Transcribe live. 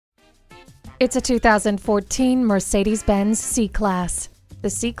It's a 2014 Mercedes-Benz C-Class. The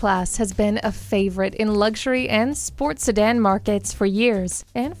C-Class has been a favorite in luxury and sports sedan markets for years,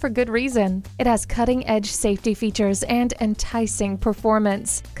 and for good reason. It has cutting-edge safety features and enticing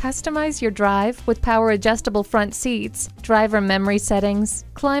performance. Customize your drive with power-adjustable front seats, driver memory settings,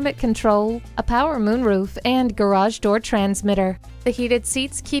 climate control, a power moonroof, and garage door transmitter. The heated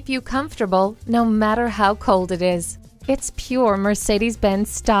seats keep you comfortable no matter how cold it is. It's pure Mercedes-Benz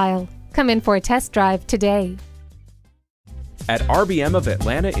style. Come in for a test drive today. At RBM of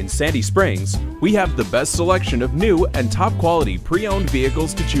Atlanta in Sandy Springs, we have the best selection of new and top-quality pre-owned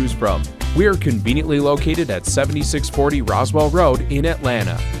vehicles to choose from. We are conveniently located at 7640 Roswell Road in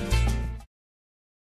Atlanta.